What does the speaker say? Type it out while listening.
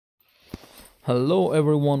Hello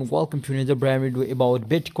everyone, welcome to another brand video about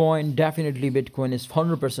Bitcoin. Definitely Bitcoin is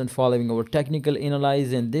 100% following our technical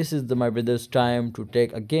analysis, and this is my brother's time to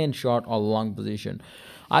take again short or long position.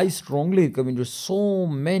 I strongly recommend you so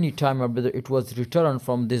many time my brother it was returned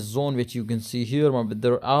from this zone which you can see here my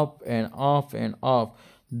brother, up and off and off.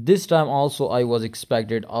 This time also I was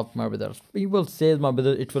expected of my brother. People says my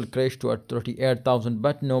brother it will crash to at 38,000,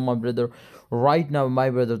 but no my brother. Right now my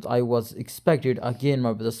brothers I was expected again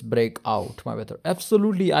my brothers break out my brother.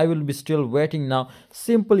 Absolutely I will be still waiting now.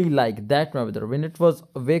 Simply like that my brother. When it was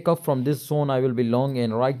wake up from this zone I will be long,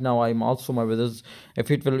 and right now I'm also my brothers.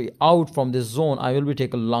 If it will be out from this zone I will be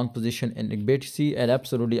take a long position in BTC, and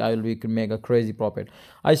absolutely I will be make a crazy profit.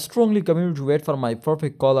 I strongly recommend you to wait for my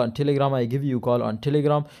perfect call on Telegram. I give you call on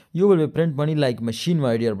Telegram. You will be print money like machine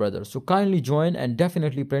my dear brother. So kindly join and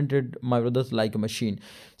definitely printed my brothers like a machine.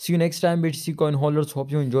 See you next time BTC coin holders.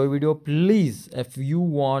 Hope you enjoy video. Please, if you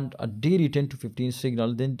want a daily 10 to 15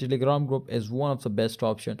 signal, then Telegram group is one of the best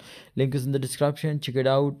option. Link is in the description. Check it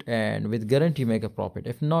out and with guarantee make a profit.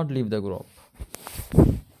 If not, leave the group.